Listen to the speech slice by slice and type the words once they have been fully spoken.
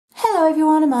Hello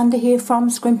everyone, Amanda here from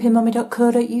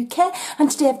Scrimpingmommy.co.uk, and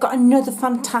today I've got another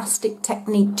fantastic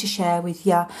technique to share with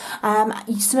you.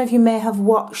 Some of you may have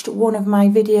watched one of my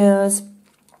videos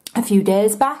a few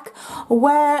days back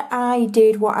where I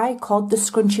did what I called the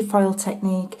scrunchy foil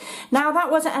technique. Now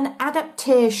that was an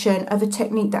adaptation of a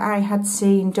technique that I had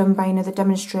seen done by another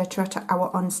demonstrator at our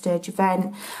onstage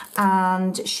event,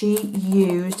 and she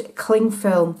used cling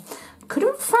film.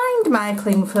 Couldn't find my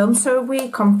cling film, so we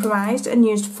compromised and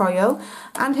used foil,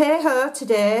 and hey ho,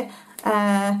 today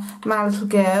my little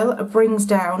girl brings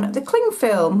down the cling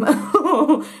film.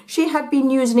 She had been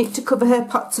using it to cover her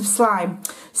pots of slime,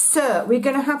 so we're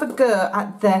going to have a go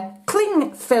at the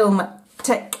cling film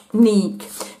technique.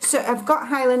 So I've got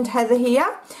Highland Heather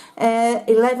here,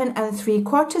 11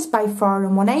 3/4 by 4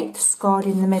 1/8, scored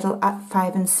in the middle at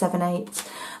 5 7/8.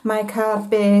 My card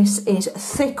base is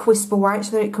thick whisper white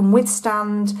so that it can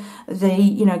withstand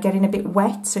the, getting a bit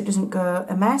wet so it doesn't go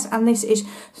a mess. And this is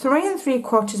 3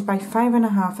 3/4 by 5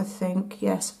 1/2, I think,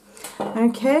 yes.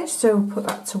 Okay, so we'll put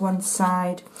that to one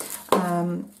side.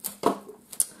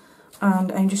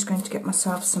 And I'm just going to get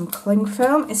myself some cling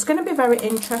film. It's going to be very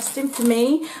interesting for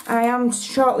me. I am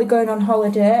shortly going on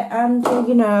holiday, and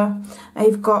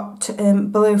I've got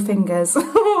blue fingers.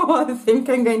 I think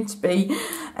I'm going to be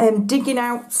digging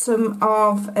out some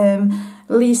of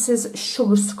Lisa's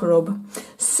Sugar Scrub.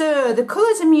 So the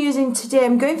colours I'm using today,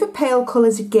 I'm going for pale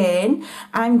colours again.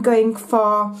 I'm going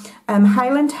for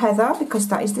Highland Heather because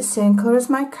that is the same colour as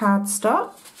my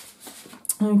cardstock.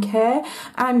 Okay,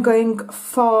 I'm going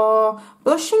for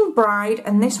Blushing Bride,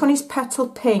 and this one is Petal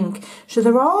Pink. So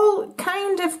they're all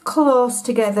kind of close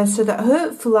together so that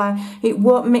hopefully it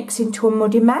won't mix into a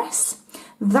muddy mess.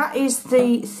 That is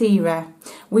the theory.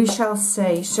 We shall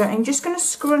see. So I'm just going to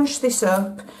scrunch this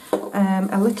up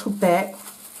a little bit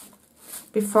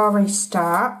before I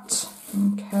start.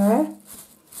 Okay.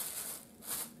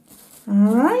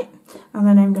 Alright. And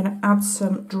then I'm going to add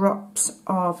some drops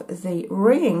of the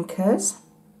reinkers.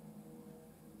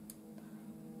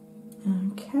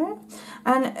 Okay,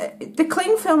 and the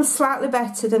cling film is slightly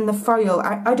better than the foil.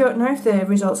 I don't know if the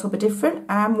results will be different.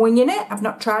 I'm winging it, I've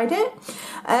not tried it.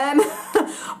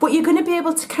 But you're going to be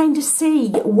able to kind of see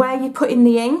where you're putting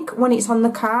the ink when it's on the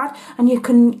card, and you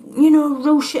can,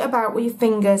 rush it about with your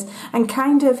fingers and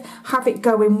kind of have it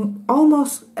going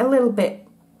almost a little bit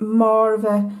more of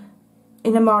a,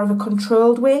 in a more of a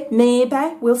controlled way.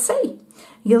 Maybe, we'll see.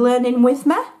 You're learning with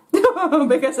me.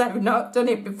 Because I've not done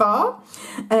it before.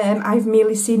 I've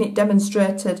merely seen it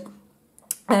demonstrated,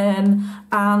 and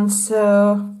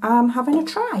so I'm having a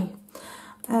try,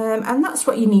 and that's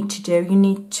what you need to do. You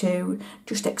need to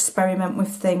just experiment with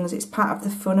things. It's part of the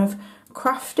fun of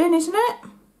crafting, isn't it?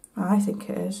 I think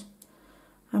it is.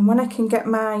 And when I can get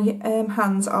my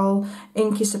hands all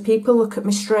inky so people look at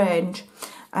me strange,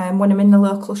 when I'm in the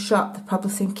local shop, they're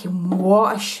probably thinking,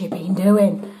 what has she been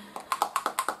doing?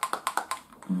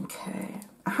 Okay,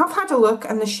 I have had a look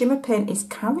and the shimmer paint is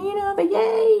carrying over,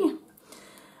 yay!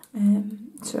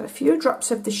 So a few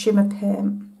drops of the shimmer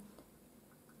paint.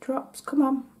 Drops, come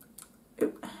on.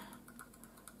 Oop.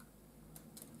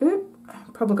 Oop,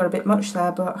 probably got a bit much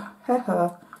there, but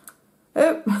hey-ho.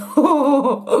 Oop,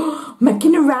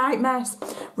 making a right mess.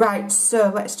 Right,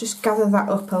 so let's just gather that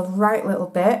up a right little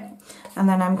bit, and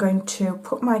then I'm going to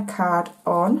put my card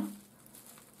on.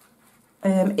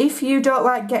 If you don't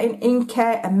like getting inky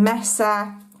and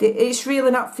messy, it's really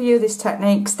not for you, this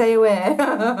technique. Stay away.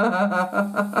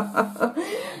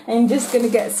 I'm just going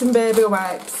to get some baby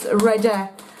wipes ready,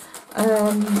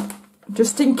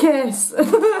 just in case.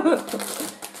 But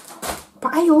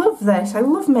I love this. I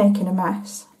love making a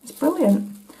mess. It's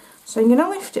brilliant. So I'm going to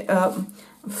lift it up,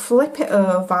 flip it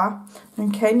over.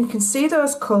 Okay, and you can see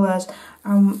those colours,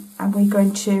 and we're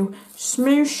going to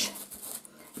smoosh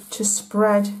to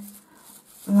spread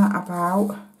that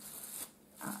about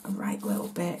a right little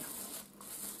bit.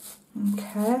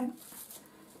 Okay,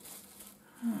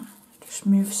 just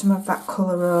move some of that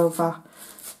colour over.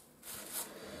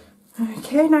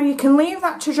 Okay, now you can leave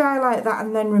that to dry like that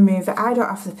and then remove it. I don't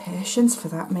have the patience for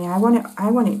that, me. I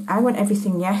want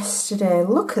everything yesterday.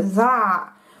 Look at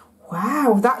that.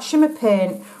 Wow, that shimmer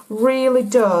paint really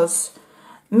does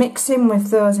mix in with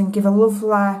those and give a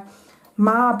lovely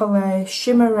marbly,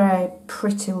 shimmery,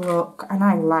 pretty look, and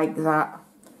I like that.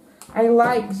 I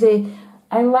like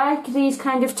these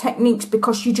kind of techniques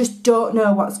because you just don't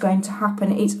know what's going to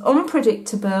happen. It's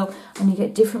unpredictable and you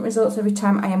get different results every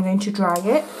time. I am going to dry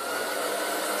it.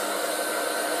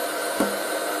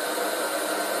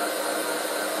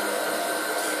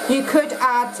 You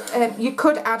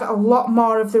could add a lot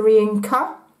more of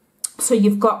the— so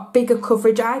you've got bigger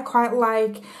coverage. I quite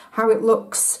like how it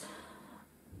looks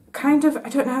kind of, I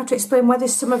don't know how to explain whether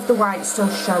some of the white's still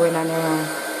showing anyway.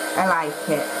 I like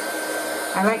it.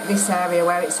 I like this area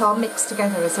where it's all mixed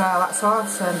together as well. That's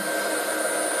awesome.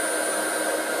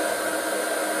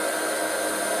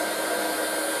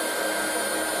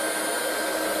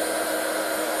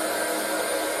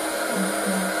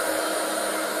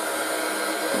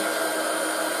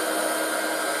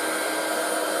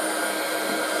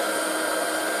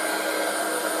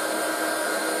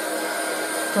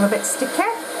 Still a bit sticky.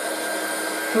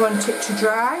 You want it to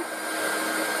dry.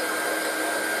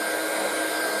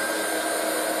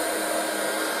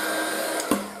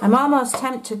 I'm almost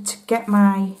tempted to get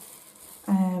my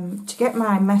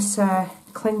Messer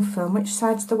cling film. Which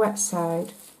side's the wet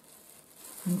side?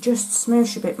 And just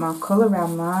smoosh a bit more colour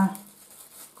around there.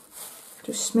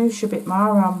 Just smoosh a bit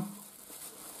more on.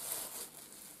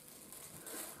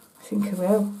 I think I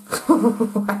will.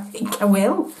 I think I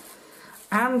will.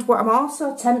 And what I'm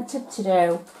also tempted to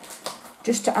do,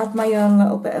 just to add my own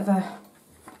little bit of a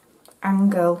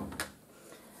angle,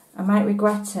 I might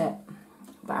regret it,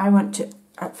 but I want to,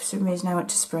 for some reason I want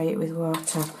to spray it with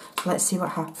water. So let's see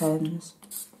what happens.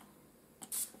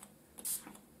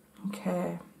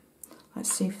 Okay,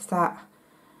 let's see if that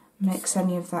makes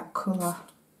any of that colour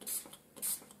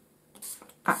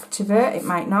activate. It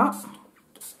might not.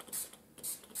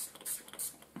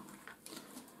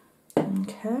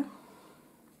 Okay.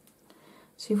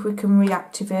 See if we can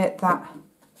reactivate that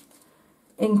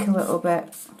ink a little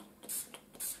bit.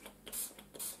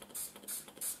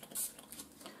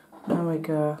 There we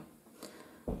go.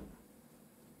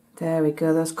 There we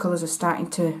go. Those colours are starting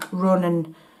to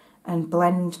run and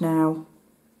blend now.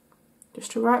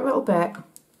 Just a right little bit.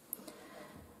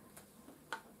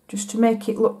 Just to make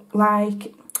it look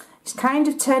like it's kind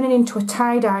of turning into a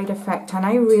tie-dyed effect, and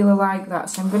I really like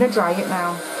that, so I'm going to dry it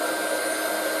now.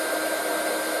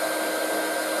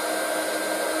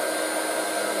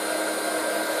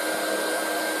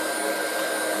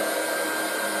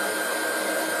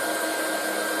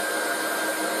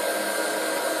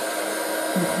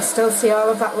 You can still see all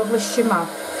of that lovely shimmer.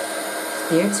 It's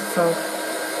beautiful.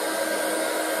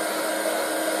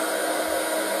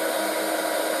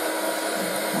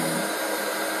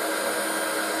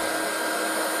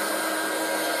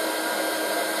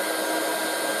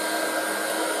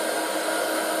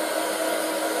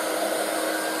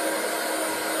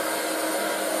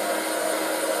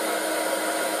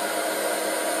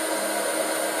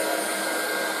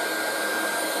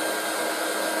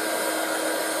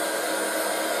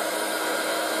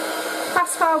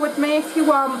 Fast forward me if you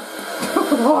want.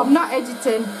 Oh, I'm not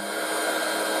editing.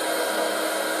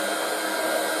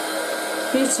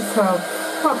 Beautiful.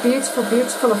 What a beautiful,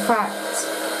 beautiful effect.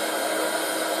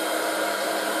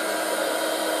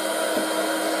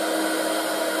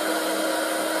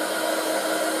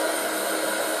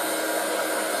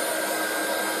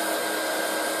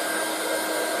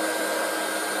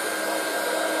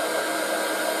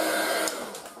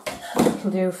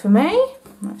 That'll do for me.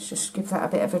 Let's just give that a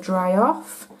bit of a dry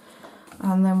off,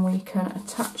 and then we can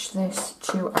attach this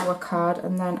to our card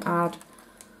and then add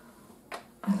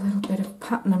a little bit of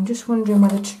pattern. I'm just wondering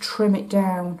whether to trim it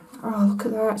down. Oh, look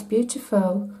at that, it's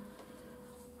beautiful.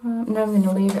 No, I'm going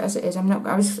to leave it as it is.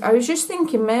 I was just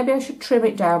thinking maybe I should trim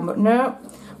it down, but no.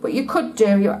 But you could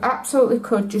do, you absolutely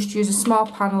could just use a small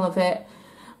panel of it,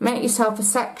 make yourself a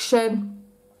section.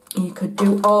 You could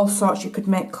do all sorts. You could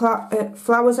make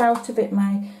flowers out of it.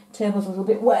 My table's a little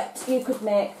bit wet. You could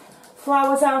make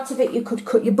flowers out of it. You could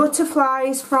cut your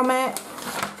butterflies from it.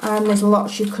 And there's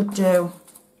lots you could do.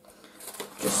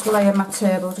 Just layer my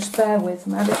table. Just bear with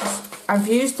me. I've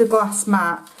used the glass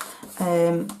mat,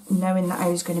 knowing that I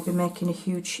was going to be making a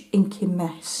huge inky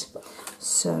mess.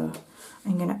 So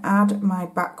I'm going to add my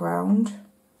background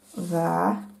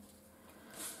there.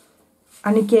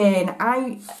 And again,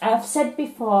 I've said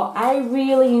before, I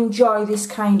really enjoy this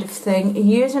kind of thing,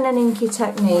 using an inky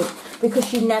technique,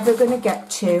 because you're never going to get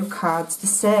two cards the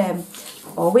same.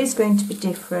 Always going to be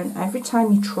different. Every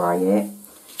time you try it,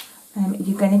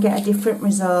 you're going to get a different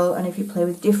result. And if you play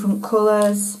with different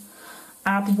colours,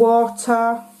 add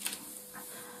water,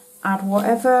 add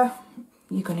whatever,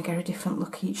 you're going to get a different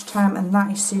look each time. And that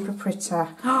is super pretty.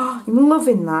 Oh, I'm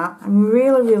loving that. I'm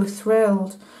really, really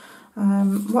thrilled.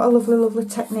 What a lovely, lovely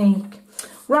technique.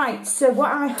 Right, so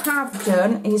what I have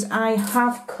done is I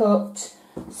have cut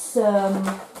some,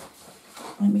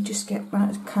 let me just get my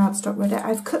cardstock ready.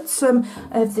 I've cut some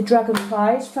of the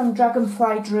dragonflies from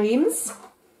Dragonfly Dreams,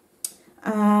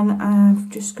 and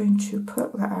I'm just going to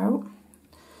put that out.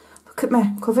 Look at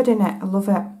me, covered in it, I love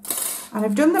it. And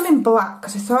I've done them in black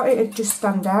because I thought it would just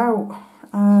stand out.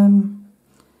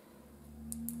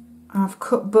 I've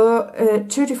cut both,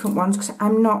 2 different ones because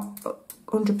I'm not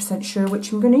 100% sure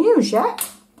which I'm going to use yet.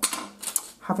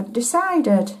 Haven't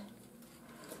decided.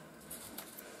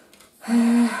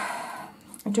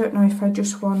 I don't know if I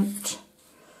just want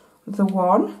the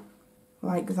one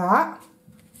like that,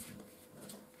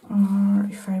 or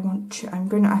if I want to, I'm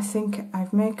going to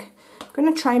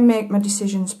try and make my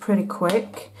decisions pretty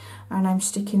quick, and I'm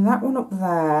sticking that one up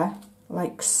there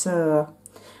like so.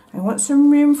 I want some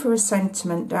room for a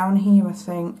sentiment down here, I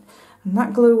think, and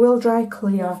that glue will dry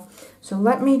clear. So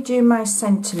let me do my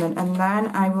sentiment, and then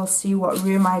I will see what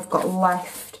room I've got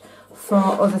left for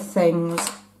other things.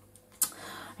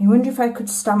 I wonder if I could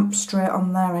stamp straight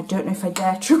on there. I don't know if I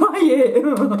dare try it.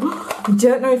 I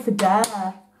don't know if I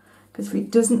dare, because if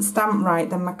it doesn't stamp right,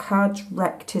 then my card's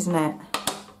wrecked, isn't it?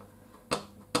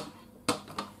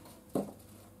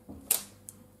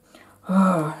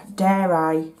 Oh, dare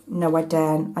I? No, I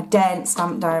daren't. I daren't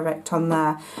stamp direct on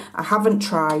there. I haven't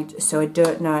tried, so I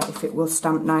don't know if it will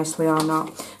stamp nicely or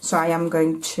not. So I am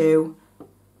going to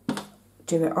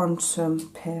do it on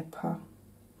some paper,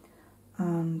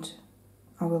 and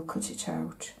I will cut it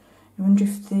out. I wonder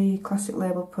if the classic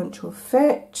label punch will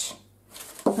fit.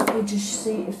 Let me just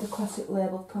see if the classic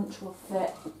label punch will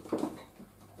fit.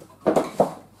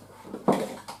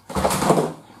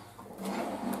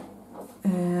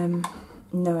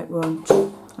 No, it won't.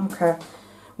 Okay,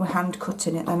 we're hand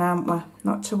cutting it then, aren't we?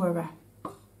 Not to worry.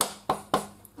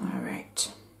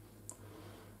 Alright.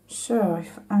 So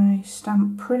if I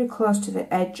stamp pretty close to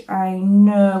the edge, I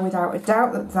know without a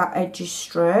doubt that that edge is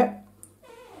straight.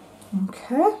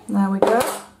 Okay, there we go.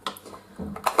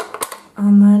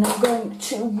 And then I'm going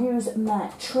to use my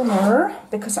trimmer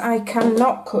because I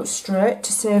cannot cut straight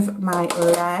to save my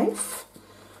life.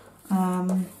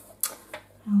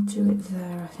 I'll do it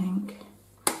there, I think.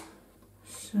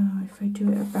 So if I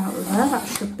do it about there, that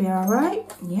should be alright.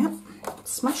 Yep,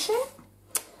 smashing.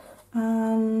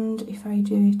 And if I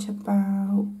do it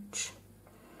about...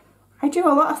 I do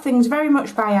a lot of things very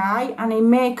much by eye, and I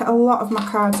make a lot of my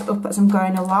cards up as I'm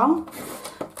going along.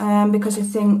 Because I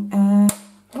think,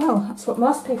 well, that's what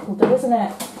most people do, isn't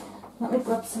it? Let me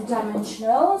grab some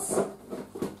dimensionals.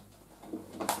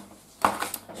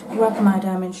 Grab my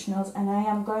dimensionals, and I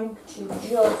am going to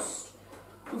just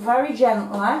very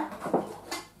gently,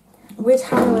 with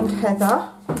Hannah and Heather,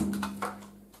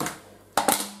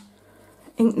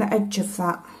 ink the edge of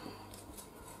that.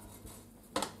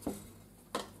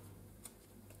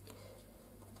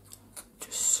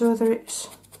 Just so that it's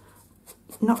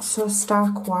not so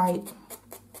stark white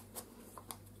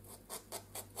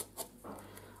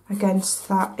against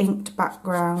that inked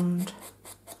background.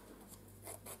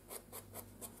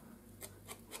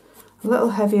 A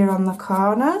little heavier on the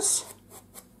corners.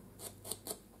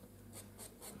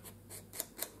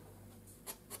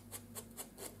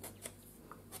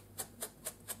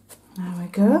 There we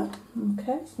go.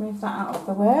 Okay, let's move that out of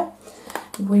the way.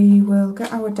 We will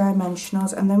get our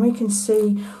dimensionals, and then we can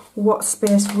see what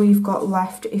space we've got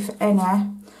left, if any,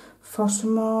 for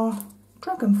some more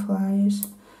dragonflies.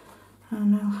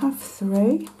 And I'll have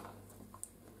 3.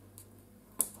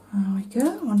 There we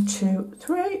go. 1, 2,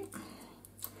 3.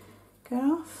 Get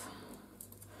off.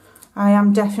 I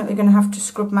am definitely going to have to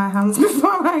scrub my hands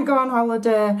before I go on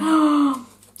holiday.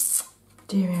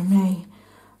 Dear me.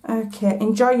 Okay,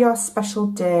 enjoy your special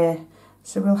day.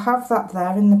 So we'll have that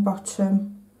there in the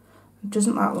bottom.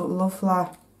 Doesn't that look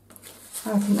lovely?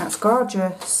 I think that's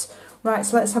gorgeous. Right,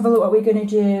 so let's have a look what we're going to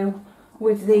do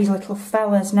with these little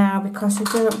fellas now, because I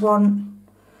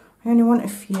only want a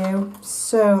few.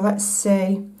 So let's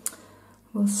see.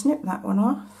 We'll snip that one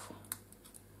off.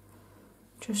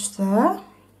 Just there.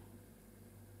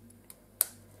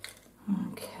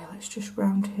 Okay, let's just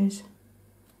round his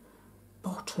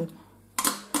bottom.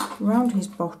 Round his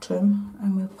bottom,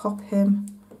 and we'll pop him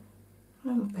a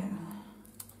little bit.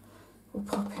 We'll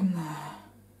pop him there.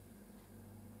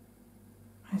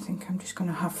 I think I'm just going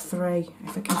to have 3.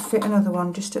 If I can fit another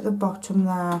one just at the bottom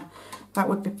there, that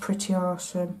would be pretty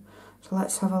awesome. So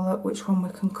let's have a look which one we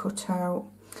can cut out.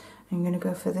 I'm going to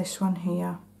go for this one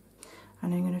here,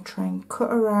 and I'm going to try and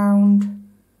cut around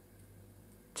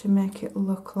to make it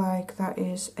look like that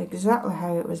is exactly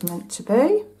how it was meant to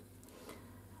be.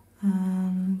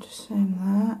 And same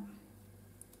that,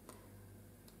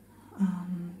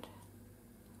 and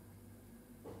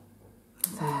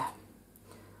there.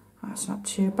 That's not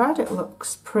too bad. It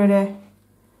looks pretty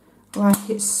like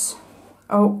it's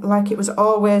like it was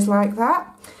always like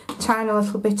that. Tiny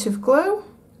little bit of glue,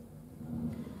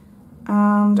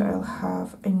 and I'll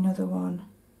have another one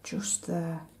just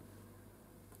there.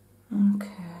 Okay.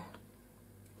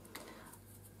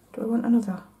 Do I want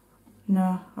another?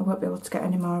 No, I won't be able to get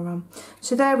any more on.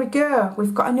 So there we go.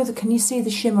 We've got another, can you see the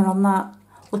shimmer on that?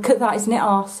 Look at that, isn't it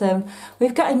awesome?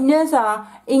 We've got another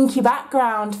inky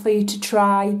background for you to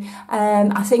try.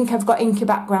 I think I've got inky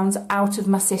backgrounds out of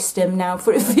my system now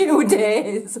for a few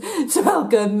days. So I'll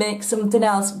go and make something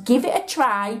else. Give it a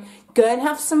try. Go and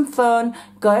have some fun.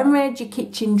 Go and raid your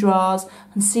kitchen drawers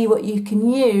and see what you can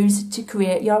use to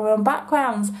create your own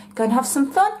backgrounds. Go and have some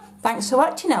fun. Thanks for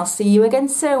watching. I'll see you again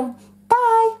soon.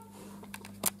 Bye.